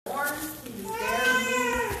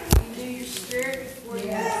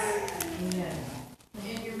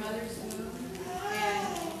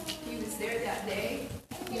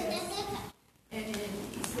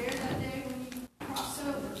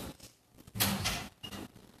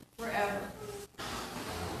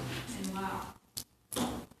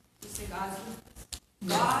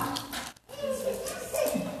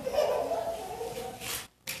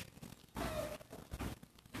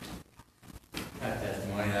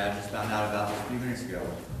few minutes ago.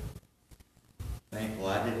 Thankful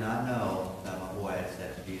I did not know that my boy had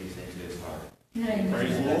accepted Jesus into his heart. Amen.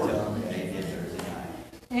 Praise the Lord. They did Thursday night.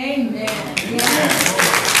 Amen. Yes.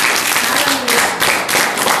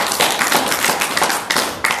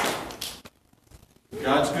 Hallelujah.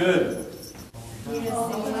 God's good. Yes,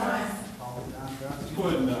 all the time. Go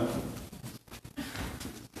ahead and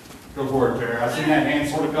go for it, Tara. I seen that hand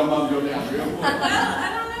sort of come up and go down real quick. Well, I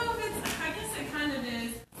don't know if it's, I guess it kind of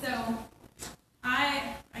is. So,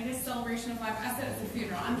 I guess celebration of life, I said it's a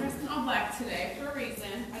funeral. I'm dressed in all black today for a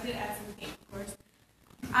reason. I did add some pink, of course.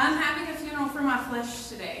 I'm having a funeral for my flesh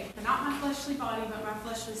today. But not my fleshly body, but my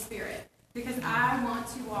fleshly spirit. Because I want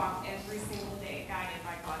to walk every single day guided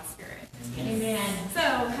by God's Spirit. Amen. So,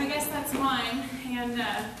 I guess that's mine. And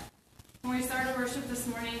when we started worship this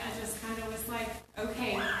morning, I just kind of was like,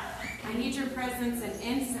 okay, I need your presence. And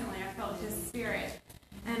instantly I felt His Spirit.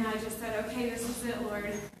 And I just said, okay, this is it,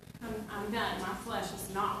 Lord. I'm done. My flesh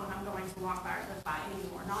is not what I'm going to walk by or live by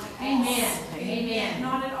anymore. Not at all. Amen. Amen.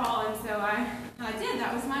 Not at all. And so I did.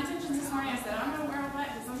 That was my intention this morning. I said, I'm going to wear all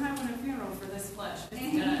black because I'm having a funeral for this flesh.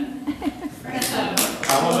 It's done.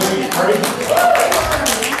 Hallelujah. Praise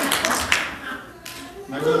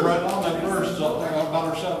That goes right on. That verse is up there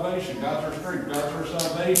about our salvation. God's our strength. God's our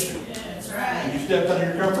salvation. That's right. And you stepped out of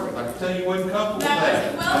your comfort. I can tell you wasn't comfortable with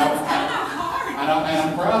that. Well, it's kind of hard. And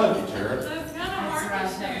I'm proud of you, Tara. So it's kind of That's hard right.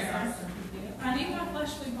 to share. That's awesome. I need my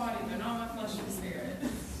fleshly body, but not my fleshly spirit.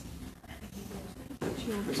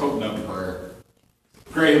 Let's open up in prayer.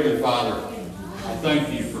 Great Heavenly Father, I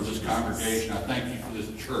thank you for this congregation. I thank you for this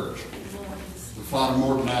church. But Father,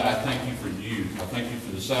 more than that, I thank you for you. I thank you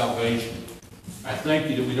for the salvation. I thank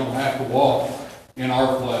you that we don't have to walk in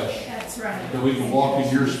our flesh. That's right. That we can walk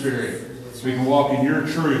in your spirit. We can walk in your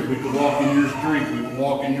truth. We can walk in your strength. We can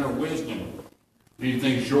walk in your wisdom.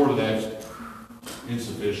 Anything short of that is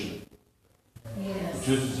insufficient. Yes.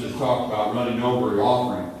 Just as it talked about running over your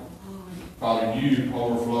offering, Father, you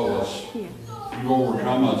overflow us. You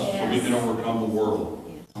overcome us so we can overcome the world.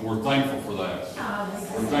 And we're thankful for that.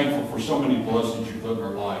 We're thankful for so many blessings you put in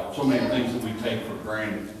our life. So many things that we take for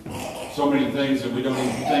granted. So many things that we don't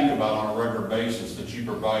even think about on a regular basis that you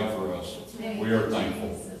provide for us. We are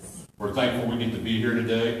thankful. We're thankful we get to be here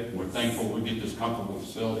today. We're thankful we get this comfortable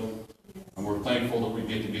facility. And we're thankful that we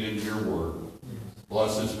get to get into your word.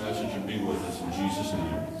 Bless this message and be with us in Jesus'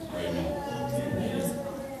 name. Amen.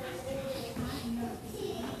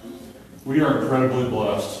 We are incredibly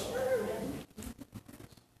blessed.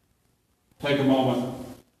 Take a moment.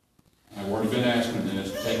 I've already been asking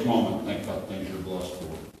this. Take a moment and think about things you're blessed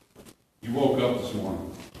for. You woke up this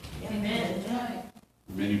morning. Amen.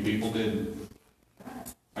 Many people didn't.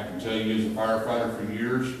 I can tell you as a firefighter for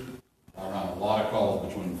years, I've had a lot of calls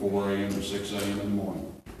between 4 a.m. to 6 a.m. in the morning.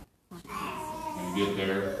 And you get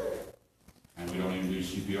there, and we don't even do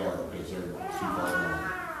CPR because they're too far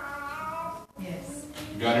gone. Yes.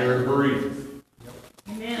 You got air to breathe.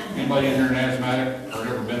 Amen. Anybody in here an asthmatic or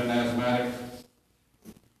ever been an asthmatic?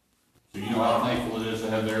 So you know how thankful it is to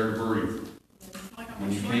have the air to breathe.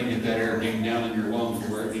 When you can't get that air deep down in your lungs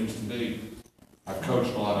where it needs to be. I've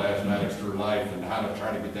coached a lot of asthmatics through life and how to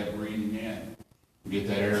try to get that breathing in, get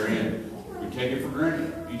that air in. We take it for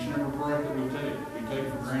granted. Each and every breath that we take it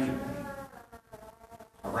for granted.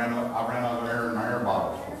 I ran out of air in my air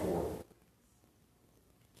bottles before.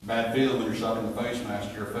 Bad feeling when you're shoving the face mask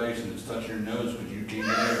to your face and it's touching your nose because you can't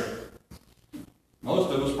get air. Most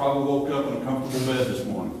of us probably woke up in a comfortable bed this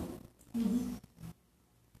morning.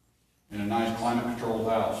 In a nice climate-controlled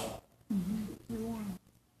house.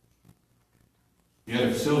 You had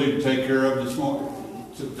a facility to take care of this morning,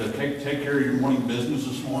 to take care of your morning business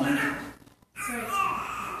this morning. That's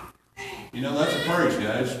right. You know, that's a praise,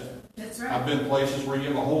 guys. That's right. I've been places where you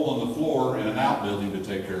have a hole in the floor and an outbuilding to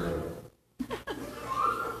take care of it.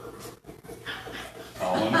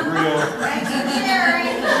 All in the real.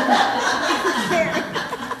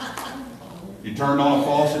 You turned on a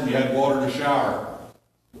faucet and you had water to shower.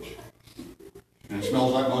 And it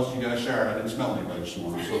smells like most of you guys showered. I didn't smell anybody this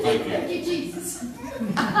morning, so thank you. Thank you, Jesus. In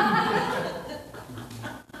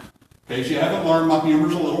case you haven't learned, my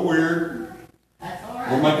humor's a little weird. That's all right.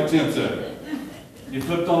 We'll make attempts at it. You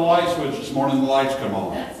flipped on a light switch this morning, the lights come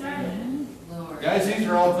on. That's right. Lord. Guys, these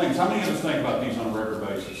are all things. How many of us think about these on a regular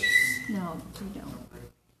basis? No, we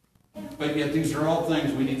don't. But yet these are all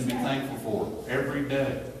things we need to be thankful for every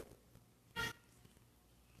day.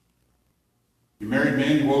 You married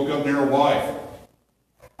men, you woke up near a wife.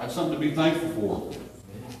 That's something to be thankful for.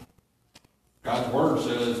 God's word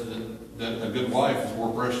says that a good wife is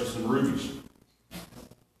more precious than rubies.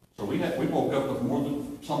 So we woke up with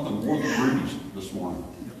something more than rubies this morning.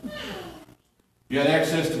 You had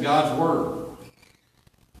access to God's word.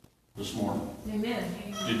 this morning? Amen.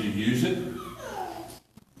 Did you use it?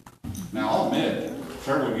 Now, I'll admit,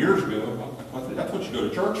 several years ago, that's what you go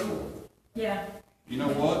to church for. Yeah. You know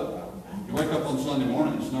what? You wake up on Sunday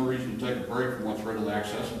morning, there's no reason to take a break from what's readily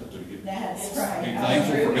accessible to you. That's right. Be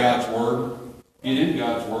thankful for God's Word. Get in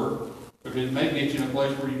God's Word. Because it may get you in a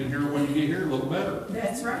place where you can hear when you get here a little better.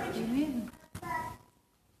 That's right. You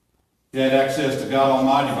had access to God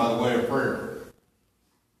Almighty by the way of prayer.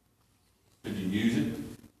 Did you use it?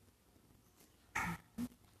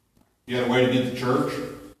 You had a way to get to church.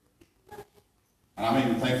 And I'm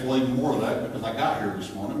even thankful even more of that because I got here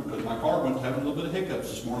this morning because my car went having a little bit of hiccups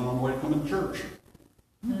this morning on the way to coming to church.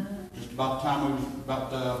 Just about the time we was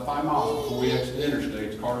about 5 miles before we exited the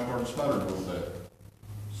interstate, the car started stuttering a little bit.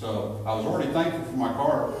 So I was already thankful for my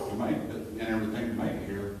car to make it and everything to make it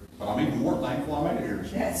here. But I'm even more thankful I made it here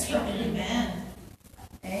this morning. That's right. Amen.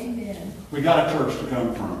 Amen. We got a church to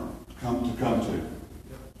come to.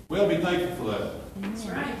 We ought to be thankful for that. That's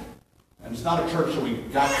right. And it's not a church that we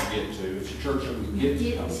got to get to, it's a church that we get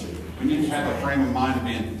to come to. We need to have a frame of mind of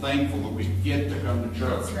being thankful that we get to come to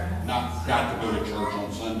church, That's right. not got to go to church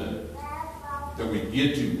on Sunday. That we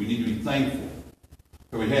get to, we need to be thankful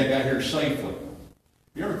that we got here safely.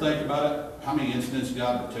 You ever think about it? How many incidents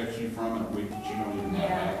God protects you from in a week that you don't even have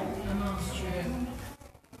happen? That's true.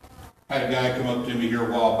 I had a guy come up to me here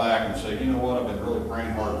a while back and say, you know what, I've been really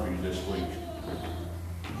praying hard for you this week.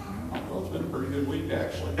 Well, it's been a pretty good week,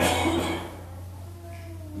 actually. And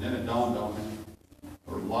then it dawned on me,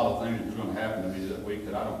 there were a lot of things that was going to happen to me that week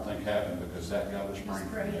that I don't think happened because that guy was praying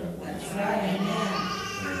for me that week. That's right. Amen.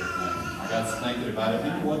 And everything. I got to thinking about it.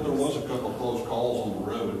 You know what? There was a couple of close calls on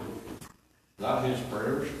the road. Without his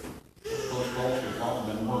prayers, those calls could have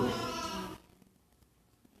probably been worse.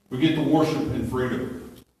 We get to worship in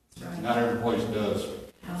freedom. Not every place does.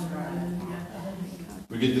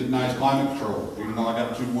 We get the nice climate control, even though I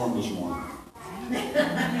got too warm this morning.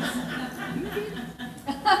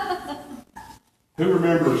 Who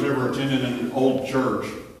remembers ever attending an old church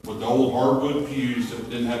with the old hardwood pews that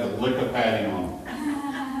didn't have a lick of padding on them?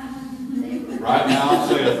 Right now, I'll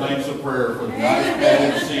say a thanks of prayer for the nice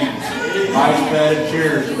padded seats, nice padded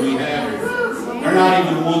chairs that we have here. They're not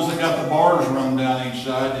even the ones that got the bars run down each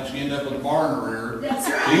side that you end up with a bar in the rear.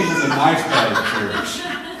 These are the nice padded chairs.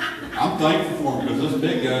 I'm thankful for them because those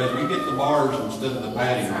big guys, we get the bars instead of the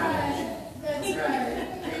padding. That's right.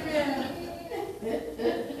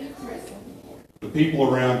 The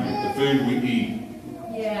people around you, the food we eat.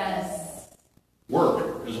 Yes.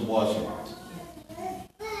 Work is a blessing.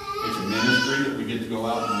 It's a ministry that we get to go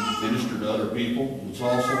out and minister to other people. It's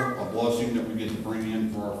also a blessing that we get to bring in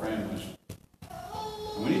for our families.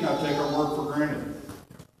 And we need not take our work for granted.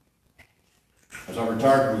 As I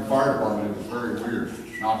retired from the fire department, it was very weird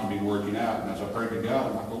not to be working out. And as I prayed to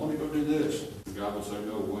God, I'm like, well, let me go do this. And God would say,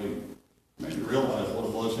 no, wait. It made me realize what a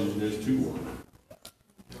blessing it is to work.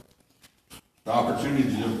 The opportunity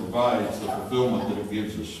that it provides, the fulfillment that it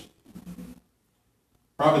gives us.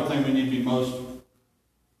 Probably the thing we need to be most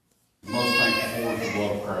thankful for is the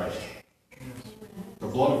blood of Christ. The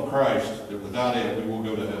blood of Christ, that without it we will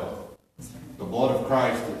go to hell. The blood of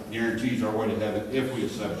Christ that guarantees our way to heaven if we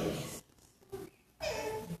accept it.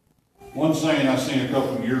 One saying I seen a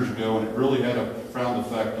couple of years ago, and it really had a profound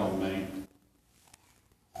effect on me.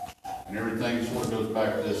 And everything sort of goes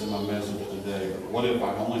back to this in my message today. But what if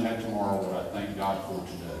I only had tomorrow what I thank God for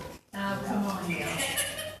today? Oh, come on now.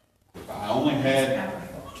 If I only had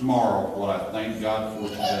tomorrow what I thank God for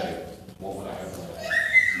today, what would I have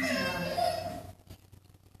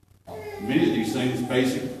left? Many of these things,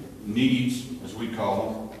 basic needs, as we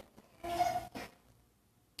call them,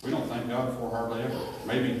 we don't thank God for hardly ever.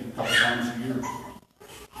 Maybe a couple times a year.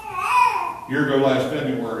 A year ago last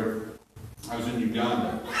February, I was in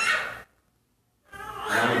Uganda.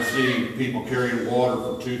 And I would see people carrying water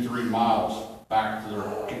for 2-3 miles back to their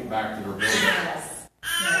village. Yes.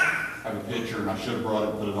 Yeah. I have a picture, and I should have brought it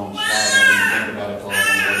and put it on the slide. I didn't think about it until I was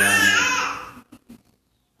on the way down here.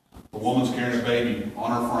 The woman's carrying a baby on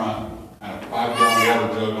her front and a 5-gallon water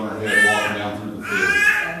jug on her head walking down through the field.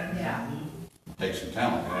 Yeah. Takes some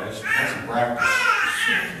talent, guys. That's some practice.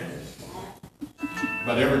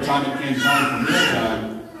 But every time it came time for mealtime,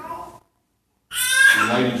 the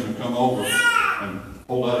ladies would come over and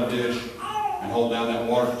hold out a dish and hold down that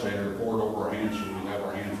water container and pour it over our hands so we'd have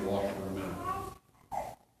our hands washed for a minute.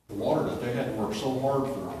 The water that they had to work so hard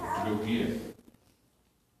for to go get,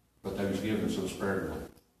 but they was given so sparingly.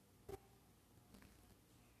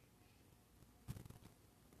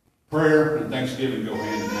 Prayer and thanksgiving go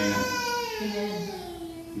hand in hand. Amen.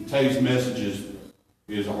 And today's message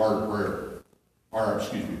is a heart of prayer. Or,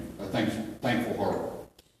 excuse me, a thankful heart.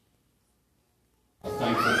 A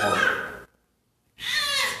thankful heart.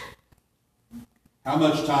 How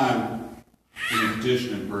much time do you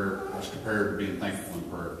petition in prayer as compared to being thankful in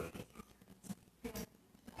prayer?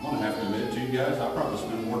 I'm going to have to admit to you guys, I probably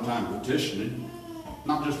spend more time petitioning,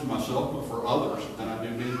 not just for myself, but for others, than I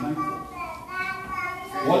do being thankful.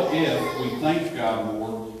 What if we thank God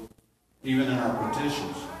more, even in our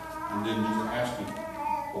petitions, and then just asking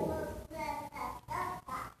for it?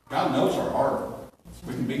 God knows our heart.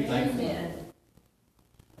 We can be thankful. Amen.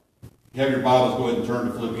 You have your Bibles, go ahead and turn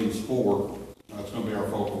to Philippians 4. That's going to be our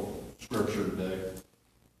focal scripture today.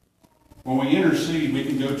 When we intercede, we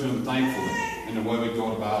can go to Him thankfully in the way we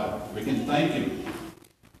go about it. We can thank Him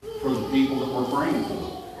for the people that we're praying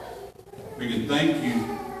for. We can thank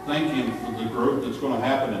Him for the growth that's going to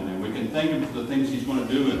happen in them. We can thank Him for the things He's going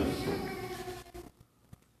to do in them.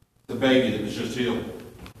 The baby that was just healed.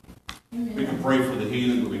 We can pray for the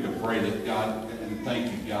healing, but we can pray that God, and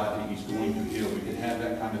thank you, God, that He's going to heal. We can have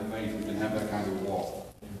that kind of faith. We can have that kind of walk.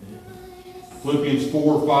 Philippians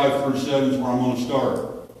 4, 5 through 7 is where I'm going to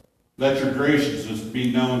start. Let your graciousness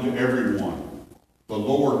be known to everyone. The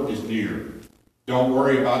Lord is near. Don't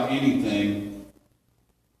worry about anything,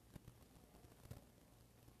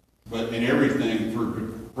 but in everything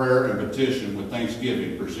through prayer and petition with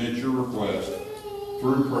thanksgiving, present your request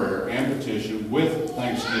through prayer and petition with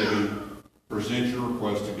thanksgiving, present your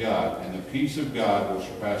request to God, and the peace of God will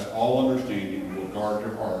surpass all understanding and will guard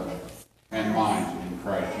your heart and mind in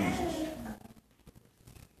Christ Jesus.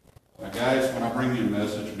 Now guys, when I bring you a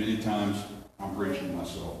message, many times I'm preaching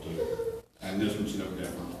myself too, and this one's no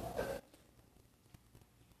different.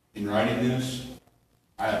 In writing this,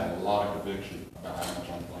 I have a lot of conviction about how much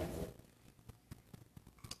I'm thankful.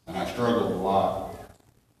 And I struggled a lot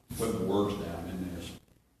putting the words down in this.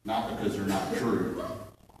 Not because they're not true,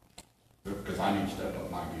 but because I need to step up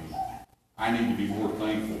my game. I need to be more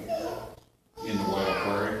thankful in the way I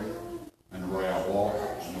pray, and the way I walk,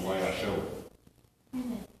 and the way I show it.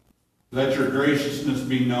 Let your graciousness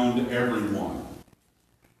be known to everyone.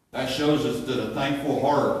 That shows us that a thankful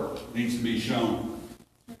heart needs to be shown.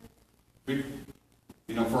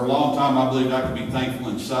 For a long time I believed I could be thankful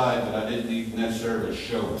inside, but I didn't even necessarily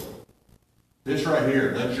show it. This right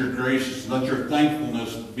here, let your gracious, let your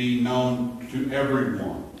thankfulness be known to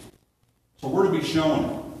everyone. So we're to be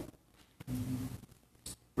shown it.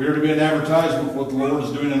 We are to be an advertisement of what the Lord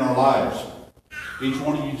is doing in our lives. Each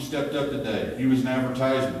one of you stepped up today. You was an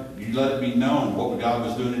advertisement. You let it be known what God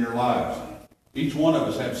was doing in your lives. Each one of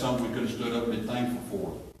us had something we could have stood up and been thankful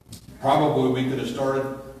for. Probably we could have started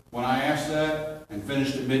when I asked that and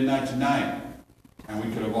finished at midnight tonight. And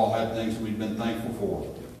we could have all had things that we'd been thankful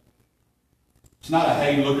for. It's not a,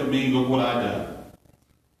 hey, look at me, look what I've done.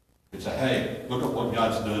 It's a, hey, look at what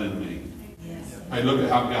God's done in me. Yes. Hey, look at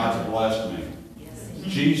how God's blessed me. Yes.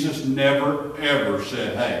 Jesus never, ever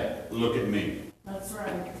said, hey, look at me. That's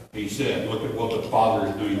right. He said, look at what the Father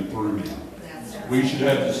is doing through me. That's right. We should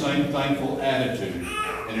have the same thankful attitude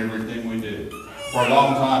in everything we do. For a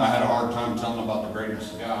long time, I had a hard time telling about the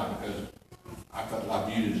greatness of God because I felt I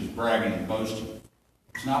viewed it as bragging and boasting.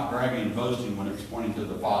 It's not bragging and boasting when it's pointing to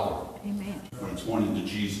the Father. Amen. When it's pointing to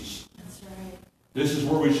Jesus. That's right. This is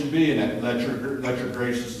where we should be, and let your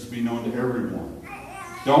graciousness be known to everyone.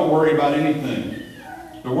 Don't worry about anything.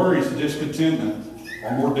 The worries and discontentment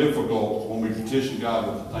are more difficult when we petition God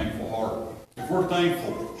with a thankful heart. If we're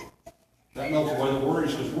thankful, that melts away the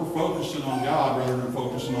worries because we're focusing on God rather than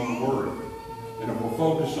focusing on the Word. And if we're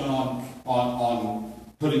focusing on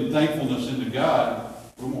putting thankfulness into God,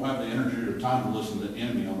 we won't have the energy or time to listen to the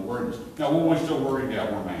enemy on the Word. Now, will we still worry? Yeah,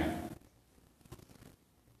 we're man.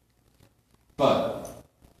 But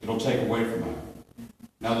it'll take away from that.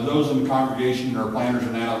 Now, to those in the congregation that are planners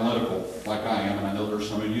and analytical, like I am, and I know there's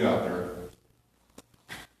some of you out there,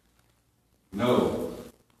 know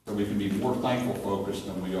that we can be more thankful focused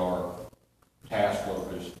than we are task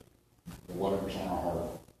focused or whatever's on our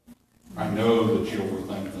heart. I know that you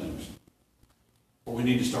overthink things. But we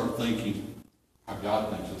need to start thinking how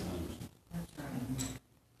God thinks of things. That's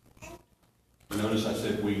right. But notice I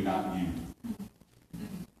said we, not you.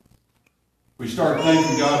 We start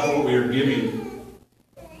thanking God for what we are giving,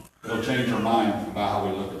 it'll change our mind about how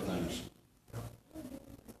we look at things.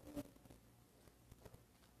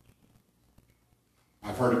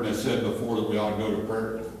 I've heard it been said before that we ought to go to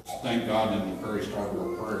prayer, thank God in the very start of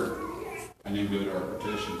our prayer, and then go to our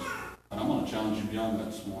petitions. And I'm going to challenge you beyond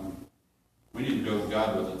that this morning. We need to go to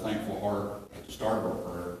God with a thankful heart at the start of our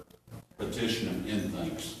prayer, petition Him in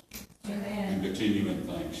thanks, Amen. and continue in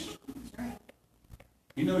thanks.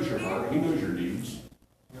 He knows your heart. He knows your needs.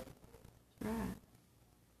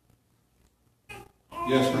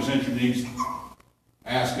 Yes, present your needs.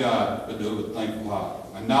 Ask God, but do it with thankful heart.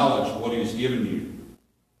 Acknowledge what He's given you.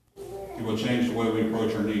 He will change the way we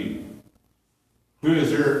approach our need. Who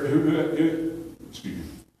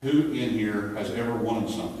in here has ever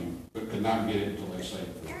wanted something but could not get it until they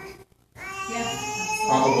saved it? Yes.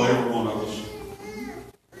 Probably every one of us.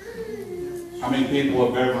 How many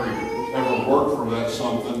people have ever worked for that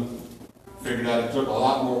something, figured out it took a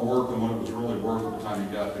lot more work than what it was really worth at the time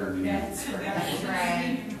you got there and you That's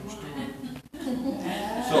right.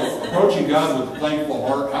 So approaching God with a thankful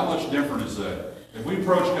heart, how much different is that? If we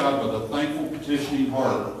approach God with a thankful, petitioning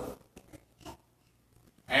heart,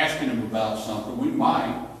 asking Him about something, we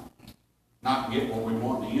might not get what we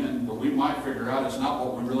want in the end, but we might figure out it's not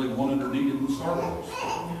what we really wanted or needed in the start with.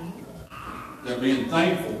 That being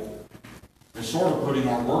thankful is sort of putting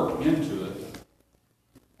our work into it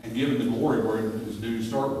and giving the glory where it is due to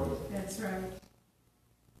start with. That's right.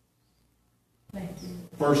 Thank you.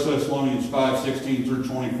 1 Thessalonians 5:16 through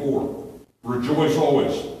 24. Rejoice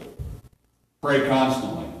always. Pray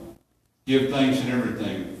constantly. Give thanks in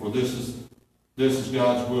everything, for this is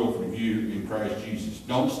God's will for you in Christ Jesus.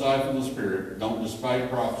 Don't stifle the Spirit. Don't despise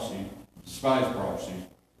prophecies,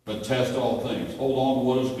 but test all things. Hold on to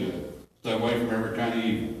what is good. Stay away from every kind of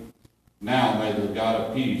evil. Now may the God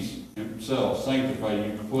of peace Himself sanctify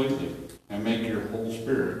you completely, and make your whole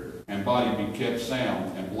spirit and body be kept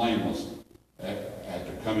sound and blameless at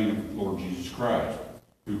the coming of the Lord Jesus Christ,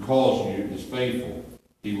 who calls you is faithful.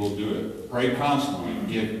 He will do it. Pray constantly.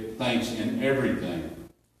 Give thanks in everything.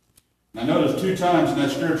 Now notice 2 times in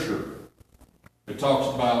that scripture it talks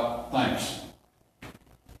about thanks.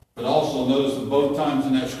 But also notice that both times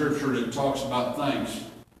in that scripture it talks about thanks,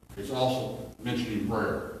 it's also mentioning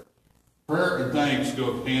prayer. Prayer and thanks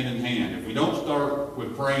go hand in hand. If we don't start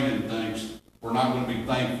with praying and thanks, we're not going to be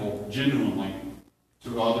thankful genuinely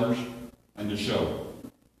to others and to show it.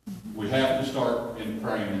 We have to start in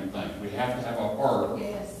praying and thanks. We have to have a heart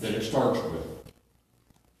that it starts with.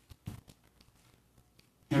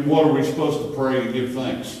 And what are we supposed to pray and give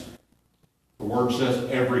thanks? The Word says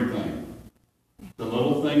everything. The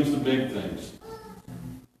little things, the big things.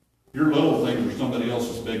 Your little things are somebody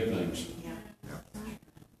else's big things.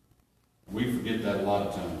 We forget that a lot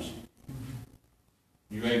of times.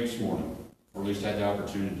 You ate this morning, or at least had the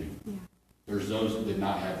opportunity. There's those that did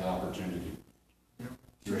not have the opportunity.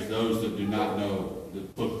 There's those that do not know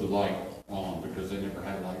that put the light on because they never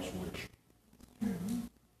had a light switch.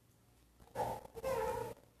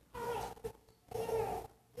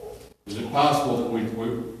 Is it possible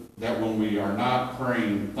that when we are not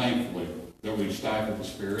praying thankfully, that we stifle the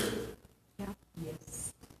Spirit?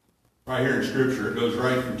 Yes. Right here in Scripture, it goes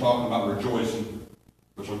right from talking about rejoicing,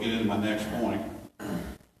 which will get into my next point,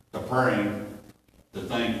 to praying, to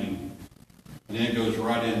thanking, and then it goes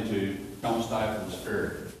right into don't stifle the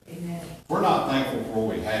Spirit. Amen. If we're not thankful for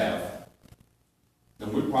what we have,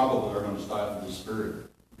 then we probably are going to stifle the Spirit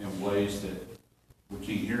in ways that we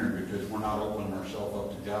can't hear Him because we're not opening ourselves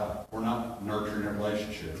up to God. We're not nurturing a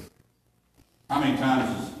relationship. How many times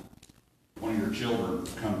has one of your children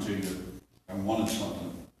come to you and wanted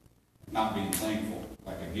something, not being thankful,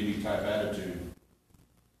 like a giving type attitude, and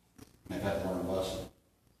they've had to learn a lesson?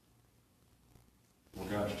 We're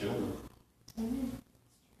God's children.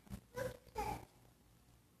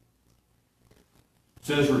 It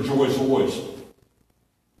says rejoice always.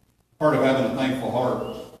 Part of having a thankful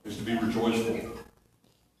heart is to be rejoiceful.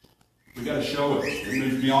 We got to show it. It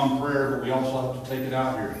moves beyond prayer, but we also have to take it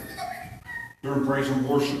out here. During praise and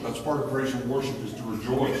worship, that's part of praise and worship is to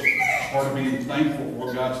rejoice. It's part of being thankful for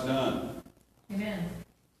what God's done. Amen.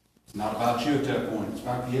 It's not about you at that point. It's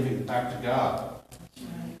about giving back to God.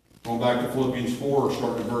 Right. Going back to Philippians 4,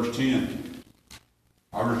 starting at verse 10.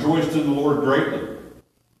 I rejoiced in the Lord greatly,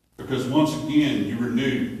 because once again you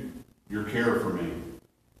renewed your care for me.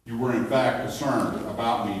 You were in fact concerned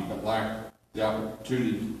about me, but lacked the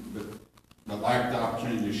opportunity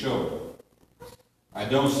to show it. I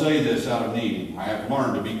don't say this out of need. I have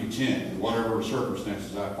learned to be content in whatever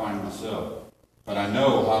circumstances I find myself. But I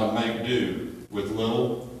know how to make do with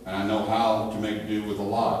little, and I know how to make do with a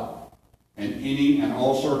lot. In any and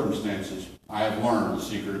all circumstances, I have learned the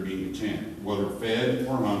secret of being content. Whether fed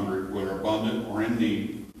or hungry, whether abundant or in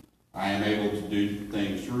need, I am able to do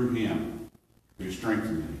things through Him who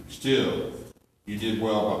strengthens me. Still, you did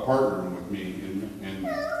well by partnering with me in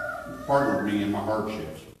my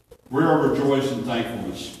hardships. We are rejoicing in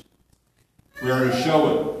thankfulness. We are to show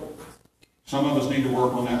it. Some of us need to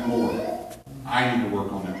work on that more. I need to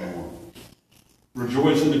work on that more.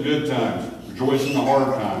 Rejoice in the good times. Rejoice in the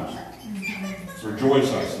hard times.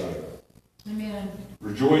 Rejoice, I say. Amen.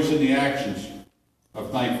 Rejoice in the actions of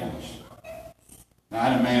thankfulness. Now, I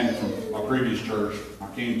had a man from my previous church. I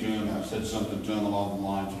came to him and I said something to him along the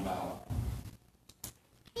lines about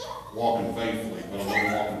walking faithfully, but I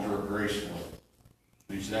wasn't walking through it gracefully.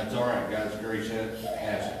 And he said, that's all right, God's grace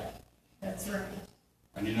has it. That's right.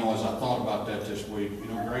 And you know, as I thought about that this week, you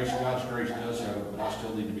know, God's grace does have it, but I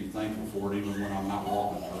still need to be thankful for it even when I'm not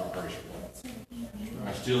walking through it gracefully.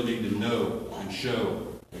 I still need to know and show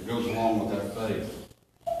that goes along with that faith.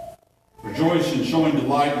 Rejoice in showing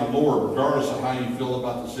delight in the Lord, regardless of how you feel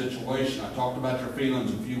about the situation. I talked about your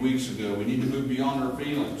feelings a few weeks ago. We need to move beyond our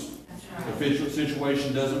feelings. If the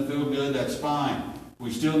situation doesn't feel good, that's fine.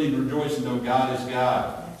 We still need to rejoice and know God is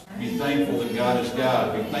God. Be thankful that God is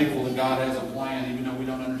God. Be thankful that God has a plan, even though we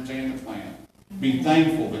don't understand the plan. Be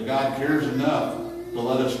thankful that God cares enough to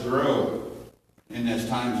let us grow in this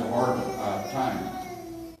times of hard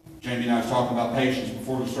time. Jamie and I was talking about patience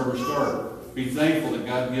before the service started. Be thankful that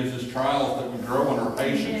God gives us trials that we grow in our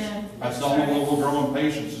patience. That's the only way we'll grow in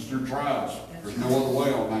patience is through trials. There's no other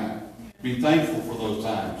way on that. Be thankful for those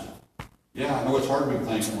times. Yeah, I know it's hard to be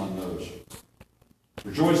thankful in those.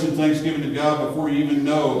 Rejoice in thanksgiving to God before you even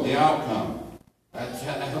know the outcome. That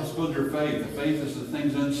helps build your faith. The faith is the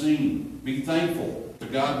things unseen. Be thankful to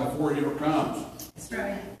God before it ever comes. That's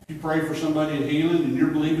right. If you pray for somebody at healing and you're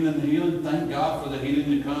believing in the healing, thank God for the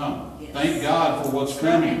healing to come. Yes. Thank God for what's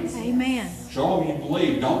coming. Amen. Show them you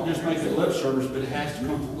believe. Don't just make it lip service, but it has to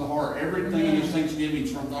come from the heart. Everything in this Thanksgiving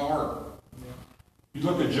is from the heart. You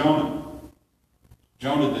look at Jonah.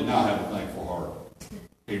 Jonah did not have a thankful heart.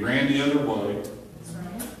 He ran the other way.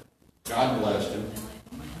 God blessed him.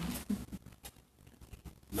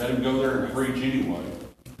 Let him go there and preach anyway.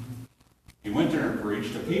 He went there and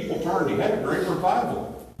preached. The people turned. He had a great revival.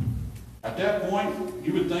 At that point,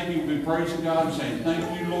 you would think he would be praising God and saying,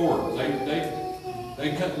 thank you, Lord.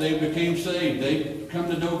 They became saved. They come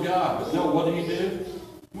to know God. But no, what did he do?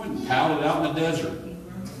 He went and pouted out in the desert.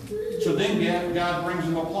 So then God brings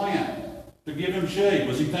him a plant to give him shade.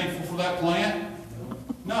 Was he thankful for that plant?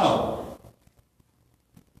 No.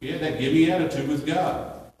 He had that gimme attitude with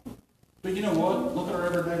God. But you know what? Look at our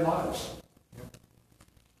everyday lives.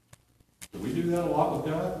 Do we do that a lot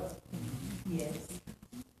with God? Yes.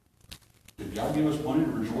 Did God give us plenty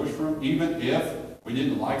to rejoice from, even if we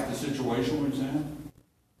didn't like the situation we was in?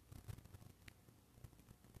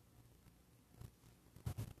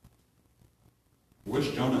 I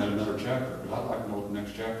wish Jonah had another chapter, because I'd like to know what the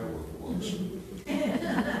next chapter was.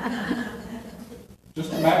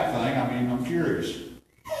 Just a back thing, I mean, I'm curious.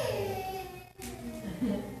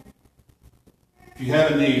 If you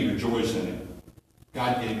have a need, rejoice in it.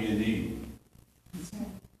 God gave you a need.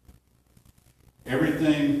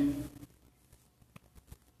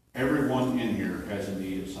 Everyone in here has a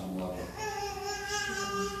need at some level.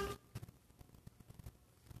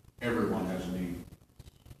 Everyone has a need.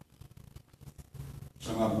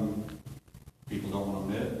 Some of them people don't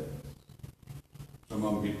want to admit. Some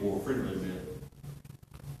of them people are afraid to admit.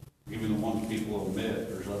 Even the ones people will admit,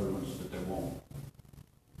 there's other ones that they won't.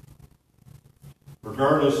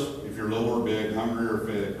 Regardless if you're little or big, hungry or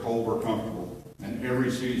fed, cold or comfortable, in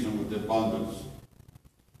every season with abundance,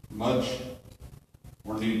 much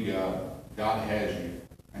or need God, God has you.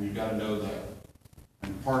 And you've got to know that.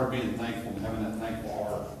 And part of being thankful and having that thankful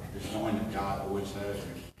heart is knowing that God always has you.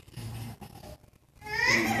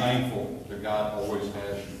 Being thankful that God always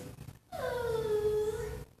has you.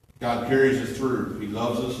 God carries us through. He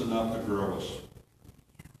loves us enough to grow us.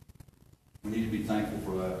 We need to be thankful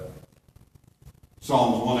for that.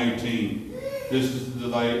 Psalms 118. This is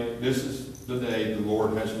the day the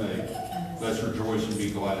Lord has made. Let's rejoice and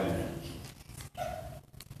be glad in it.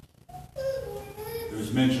 It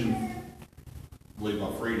was mentioned, I believe,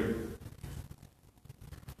 by Frida,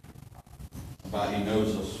 about He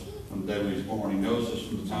knows us from the day we was born. He knows us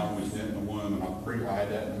from the time we was in the womb. And I had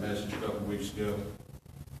that in the message a couple of weeks ago.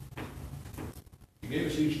 He gave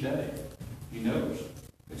us each day. He knows.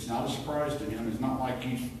 It's not a surprise to Him. It's not like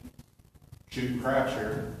He's shooting craps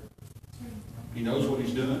here. He knows what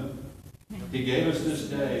He's doing. He gave us this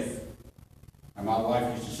day. And my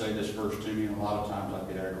wife used to say this verse to me, and a lot of times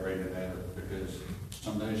I get aggravated at her because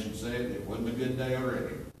some days she'd say it wasn't a good day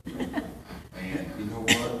already. And you know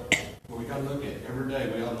what? Well, we got to look at it. Every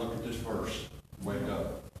day we ought to look at this verse. Wake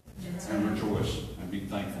up and rejoice and be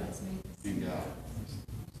thankful in God.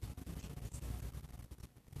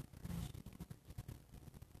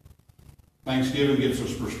 Thanksgiving gives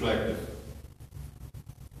us perspective.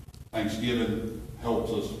 Thanksgiving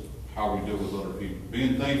helps us how we deal with other people.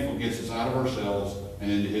 Being thankful gets us out of ourselves and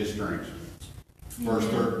into His strength. Verse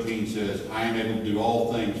 13 says, I am able to do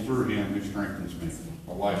all things through Him who strengthens me.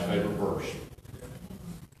 My wife's favorite verse.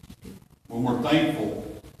 When we're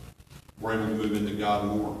thankful, we're able to move into God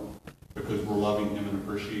more because we're loving Him and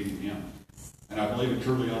appreciating Him. And I believe it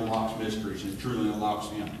truly unlocks mysteries and it truly unlocks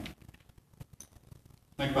Him.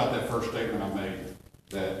 Think about that first statement I made,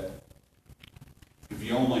 that if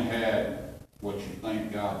you only had what you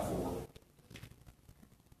thank God for,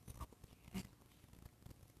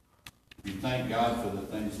 if you thank God for the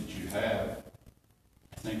things that you have,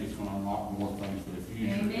 I think it's going to unlock more things for the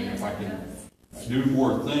future. Amen. And if I can do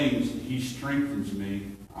more things, He strengthens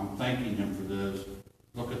me. I'm thanking Him for this.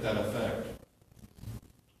 Look at that effect.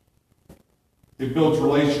 It builds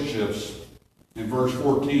relationships. In verse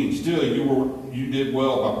 14, still you did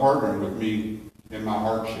well by partnering with me in my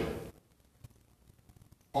hardship.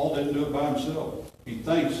 Paul didn't do it by himself. He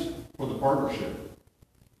thanks for the partnership.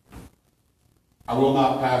 I will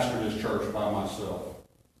not pastor this church by myself.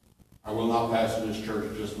 I will not pastor this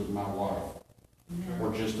church just with my wife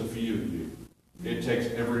or just a few of you. It takes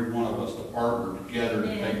every one of us to partner together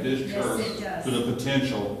to take this church to the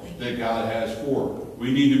potential that God has for it.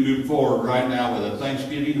 We need to move forward right now with a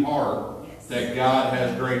thanksgiving heart that God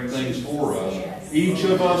has great things for us. Each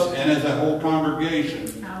of us, and as a whole congregation,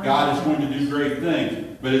 God is going to do great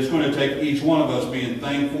things. But it's going to take each one of us being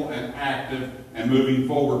thankful and active and moving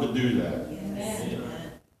forward to do that.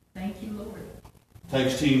 Amen. Thank you, Lord.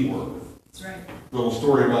 Takes teamwork. That's right. Little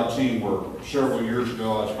story about teamwork. Several years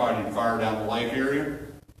ago, I was fighting fire down the lake area.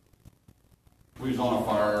 We was on a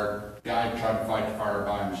fire. Guy tried to fight the fire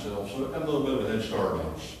by himself, so it got a little bit of a head start on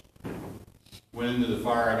us. Went into the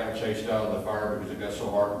fire. I got chased out of the fire because it got so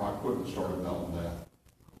hard my equipment started melting down.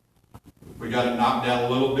 We got it knocked down a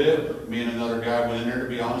little bit. Me and another guy went in there. To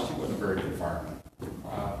be honest, he wasn't a very good fireman.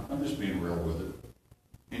 I'm just being real with it.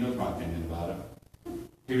 He knows my opinion about it.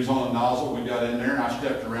 He was on a nozzle. We got in there, and I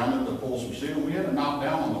stepped around it to pull some seal. We had it knocked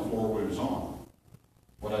down on the floor we was on.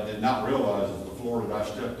 What I did not realize is the floor that I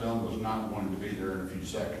stepped on was not going to be there in a few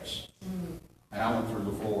seconds. And I went through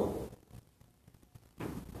the floor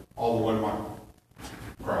all the way to my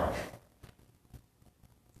crotch.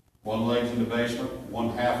 One leg's in the basement, one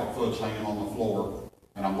half a foot's hanging on the floor,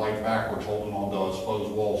 and I'm laid backwards holding on to a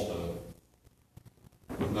supposed wall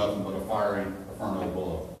stud with nothing but a fiery inferno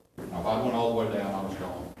below. Now, if I went all the way down, I was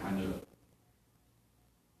gone. I knew it.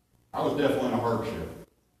 I was definitely in a hardship.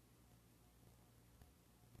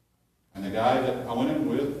 And the guy that I went in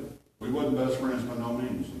with, we wasn't best friends by no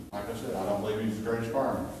means. Like I said, I don't believe he's the greatest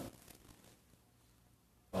fireman.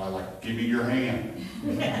 But I like, give me your hand.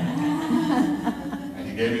 And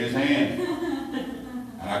he gave me his hand.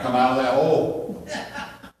 And I come out of that hole.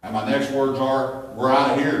 And my next words are, we're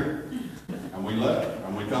out of here. And we left.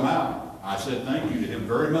 And we come out. I said thank you to him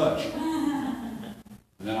very much. And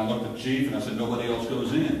then I looked at the chief and I said, nobody else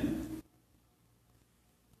goes in.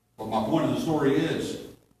 But my point of the story is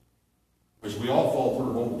we all fall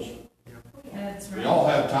through holes. That's right. We all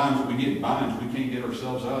have times that we get in binds we can't get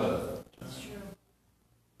ourselves out of. That's true.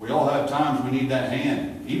 We all have times we need that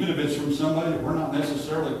hand, even if it's from somebody that we're not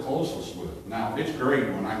necessarily closest with. Now, it's great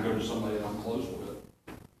when I can go to somebody that I'm close with.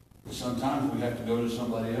 But sometimes we have to go to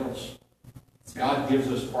somebody else. God gives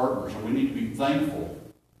us partners, and we need to be thankful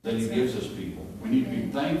that He gives us people. We need to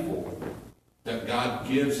be thankful that God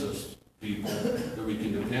gives us people that we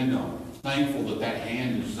can depend on. Thankful that that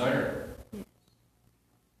hand is there.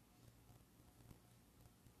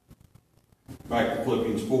 Back to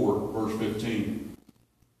Philippians 4, verse 15.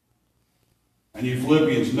 And you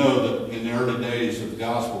Philippians know that in the early days of the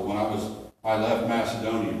gospel, when I left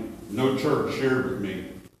Macedonia, no church shared with me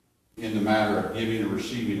in the matter of giving and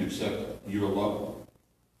receiving except you alone.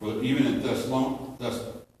 But even in Thessalonica,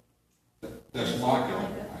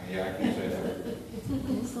 yeah, I can't say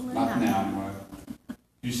that. Not now, anyway.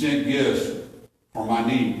 You sent gifts for my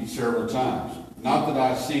need several times. Not that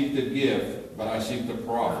I seek the gift, but I seek the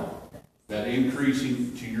profit, that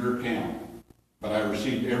increasing to your account. But I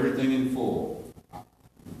received everything in full.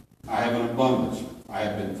 I have an abundance. I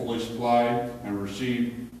have been fully supplied and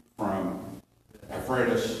received from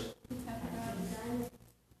Epaphroditus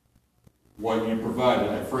what you provided,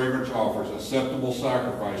 a fragrance offers, acceptable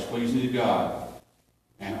sacrifice, pleasing to God.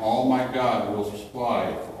 And all my God will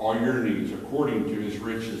supply for all your needs according to His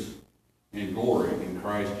riches in glory in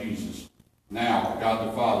Christ Jesus. Now, God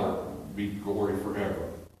the Father be glory forever.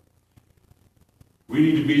 We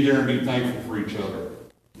need to be there and be thankful for each other,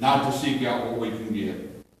 not to seek out what we can get.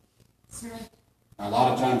 A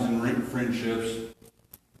lot of times in friendships,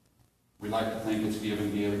 we like to think it's give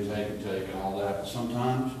and give, and take, and all that. But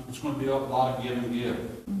sometimes it's going to be a lot of give and give.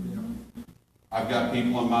 Mm-hmm. I've got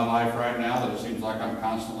people in my life right now that it seems like I'm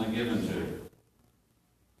constantly giving to.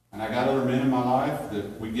 And I got other men in my life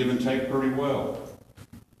that we give and take pretty well.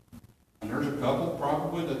 And there's a couple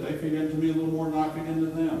probably that they feed into me a little more than I feed into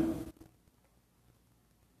them.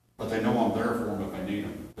 But they know I'm there for them if I need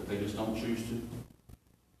them. But they just don't choose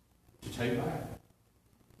to take back.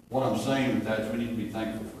 What I'm saying with that is we need to be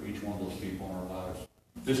thankful for each one of those people in our lives.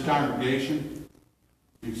 This congregation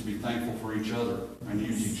needs to be thankful for each other and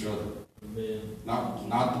use each other. Amen.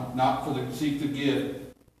 Not for the seek the gift,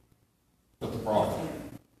 but the profit.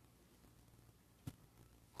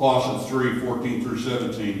 Colossians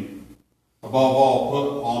 3:14-17. Above all,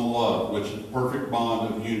 put on love, which is the perfect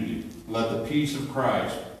bond of unity. Let the peace of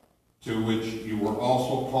Christ, to which you were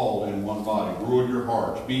also called in one body, rule your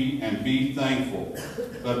hearts. Be thankful.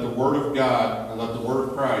 Let the word of God and let the word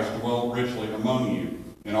of Christ dwell richly among you,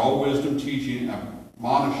 in all wisdom, teaching and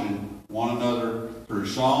admonishing one another through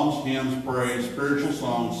psalms, hymns, praise, spiritual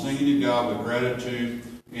songs, singing to God with gratitude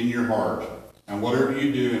in your heart. And whatever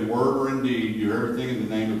you do in word or in deed, do everything in the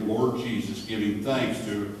name of the Lord Jesus, giving thanks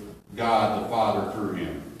to God the Father through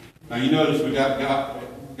him. Now you notice we got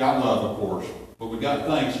love, of course, but we got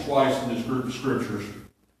thanks twice in this group of scriptures.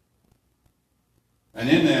 And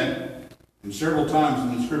in that, and several times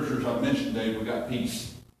in the scriptures I've mentioned today, we got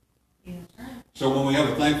peace. So when we have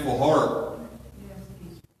a thankful heart,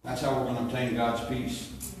 that's how we're going to obtain God's peace.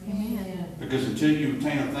 Amen. Because until you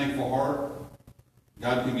obtain a thankful heart,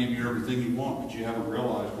 God can give you everything you want, but you haven't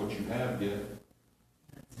realized what you have yet.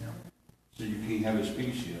 So you can't have his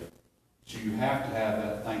peace yet. So you have to have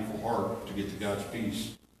that thankful heart to get to God's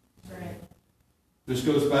peace. Right. This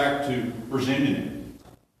goes back to presenting it.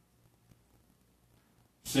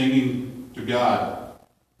 Singing to God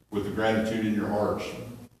with the gratitude in your hearts.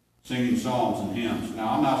 Singing psalms and hymns.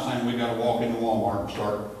 Now, I'm not saying we got to walk into Walmart and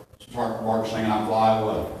start singing "I Fly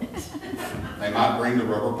Away." They might bring the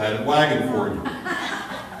rubber padded wagon for you.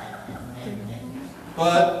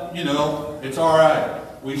 But, you know, it's all right.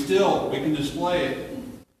 We can display it.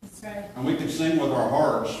 That's right. And we can sing with our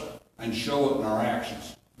hearts and show it in our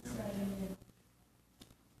actions. That's right.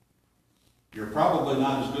 You're probably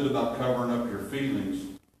not as good about covering up your feelings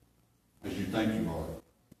as you think you are.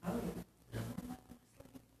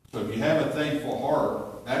 So if you have a thankful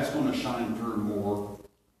heart, that's going to shine through more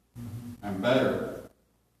and better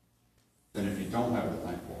than if you don't have a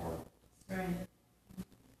thankful heart. That's right.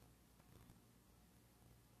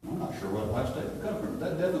 I'm not sure what last day covered.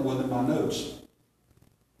 That definitely wasn't in my notes.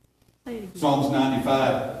 Psalms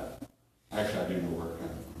 95. Actually, I do know where it came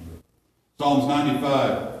from. Psalms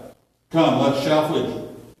 95. Come, let's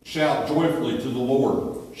shout joyfully to the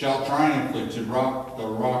Lord. Shout triumphantly to the rock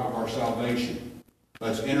of our salvation.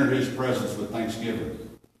 Let's enter his presence with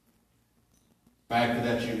thanksgiving. Back to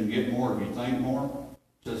that, you can get more if you think more.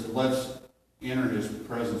 It says, let's enter his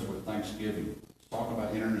presence with thanksgiving. Let's talk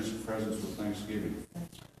about entering his presence with thanksgiving.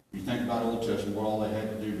 You think about Old Testament, what all they had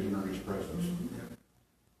to do to enter his presence.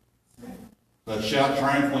 Let's shout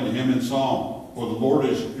triumphantly to him in song. For the Lord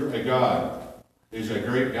is a God, is a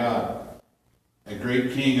great God, a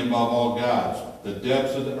great King above all gods. The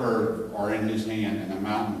depths of the earth are in his hand, and the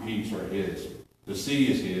mountain peaks are his. The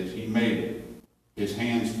sea is his. He made it. His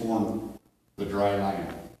hands formed the dry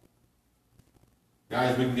land.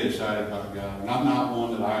 Guys, we can get excited about God. And I'm not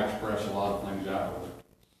one that I express a lot of things outwardly.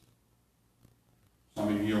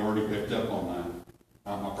 Some of you already picked up on that.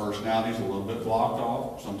 My personality's a little bit blocked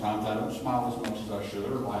off. Sometimes I don't smile as much as I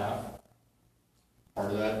should or laugh.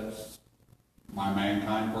 Part of that's my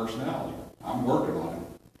mankind personality. I'm working on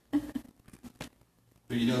it.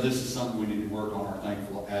 But you know, this is something we need to work on, our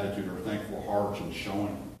thankful attitude, our thankful hearts, and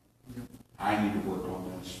showing. I need to work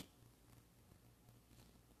on this.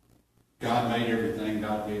 God made everything.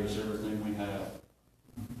 God gave us everything we have.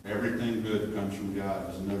 Everything good comes from God.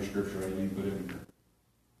 There's another scripture I didn't put in here.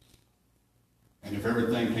 And if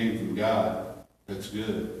everything came from God, that's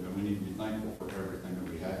good. But we need to be thankful for everything that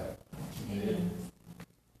we have. Amen.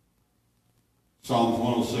 Psalms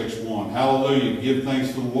 106:1. Hallelujah. Give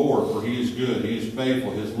thanks to the Lord, for he is good. He is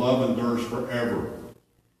faithful. His love endures forever.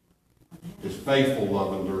 His faithful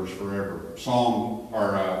love endures forever.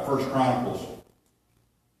 1 Chronicles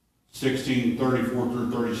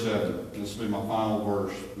 16:34-37. This will be my final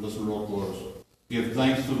verse. Listen real close. Give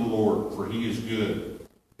thanks to the Lord, for he is good.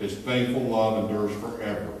 His faithful love endures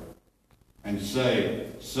forever. And say,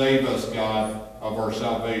 save us, God, of our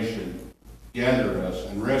salvation. Gather us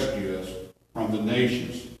and rescue us from the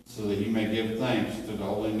nations, so that he may give thanks to the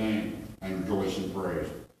holy name and rejoice in praise.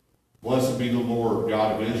 Blessed be the Lord,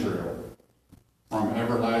 God of Israel, from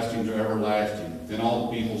everlasting to everlasting. Then all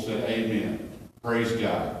the people said, Amen. Praise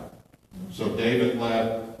God. So David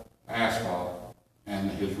left Asaph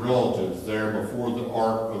and his relatives there before the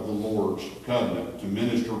ark of the Lord's covenant to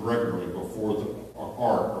minister regularly before the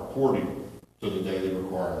ark according to the daily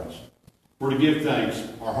requirements. We're to give thanks.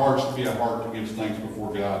 Our hearts to be a heart that gives thanks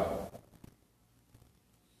before God.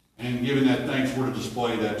 And giving that thanks, we're to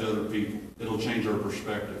display that to other people. It'll change our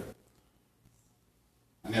perspective.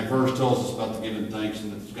 And that verse tells us about the giving thanks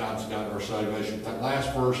and that God's got our salvation. That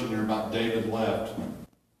last verse in there about David left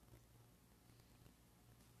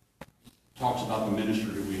talks about the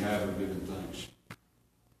ministry that we have of giving thanks.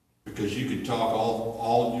 Because you can talk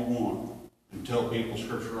all you want and tell people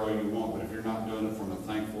Scripture all you want, but if you're not doing it from a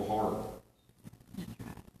thankful heart,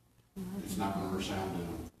 it's not going to resound in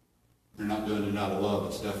them. If you're not doing it out of love,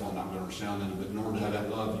 it's definitely not going to resound in them. But in order to have that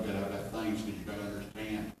love, you've got to have that thanks, because you've got to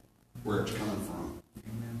understand where it's coming from.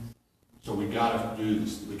 So we got to do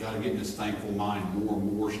this. We got to get in this thankful mind more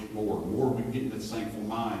and more. The more we get in this thankful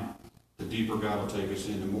mind, the deeper God will take us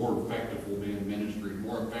in. The more effective we'll be in ministry. The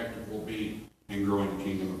more effective we'll be in growing the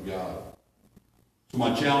kingdom of God. So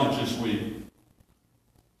my challenge this week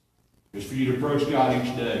is for you to approach God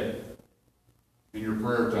each day in your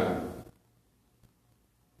prayer time.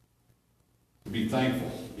 To be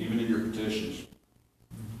thankful, even in your petitions.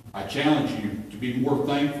 I challenge you to be more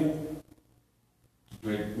thankful.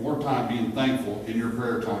 Make more time being thankful in your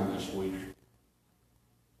prayer time this week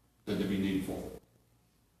than to be needful.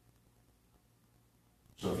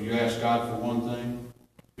 So if you ask God for one thing,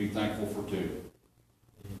 be thankful for two.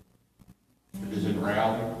 Because in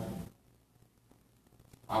reality,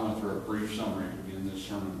 I went through a brief summary to begin this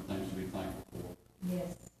sermon of things to be thankful for.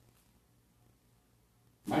 Yes.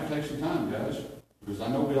 Might take some time, guys, because I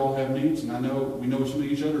know we all have needs, and we know some of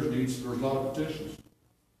each other's needs. There's a lot of petitions.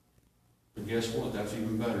 But guess what? That's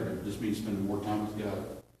even better. It just means spending more time with God.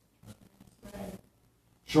 Right.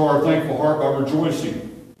 Show our thankful heart by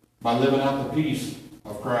rejoicing, by living out the peace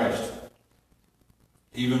of Christ,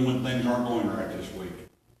 even when things aren't going right this week.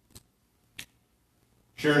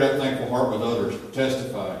 Share that thankful heart with others.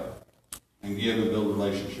 Testify and give and build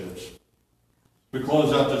relationships. We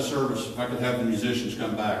close out this service. If I could have the musicians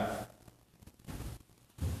come back.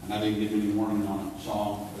 And I didn't give any warning on a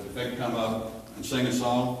song, but if they could come up and sing a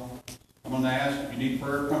song, I'm going to ask, if you need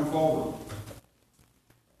prayer, come forward.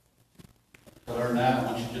 But other than that, I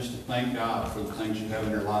want you just to thank God for the things you have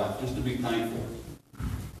in your life, just to be thankful.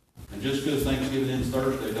 And just because Thanksgiving ends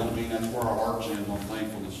Thursday, don't mean that's where our hearts end on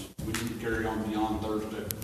thankfulness. We need to carry on beyond Thursday.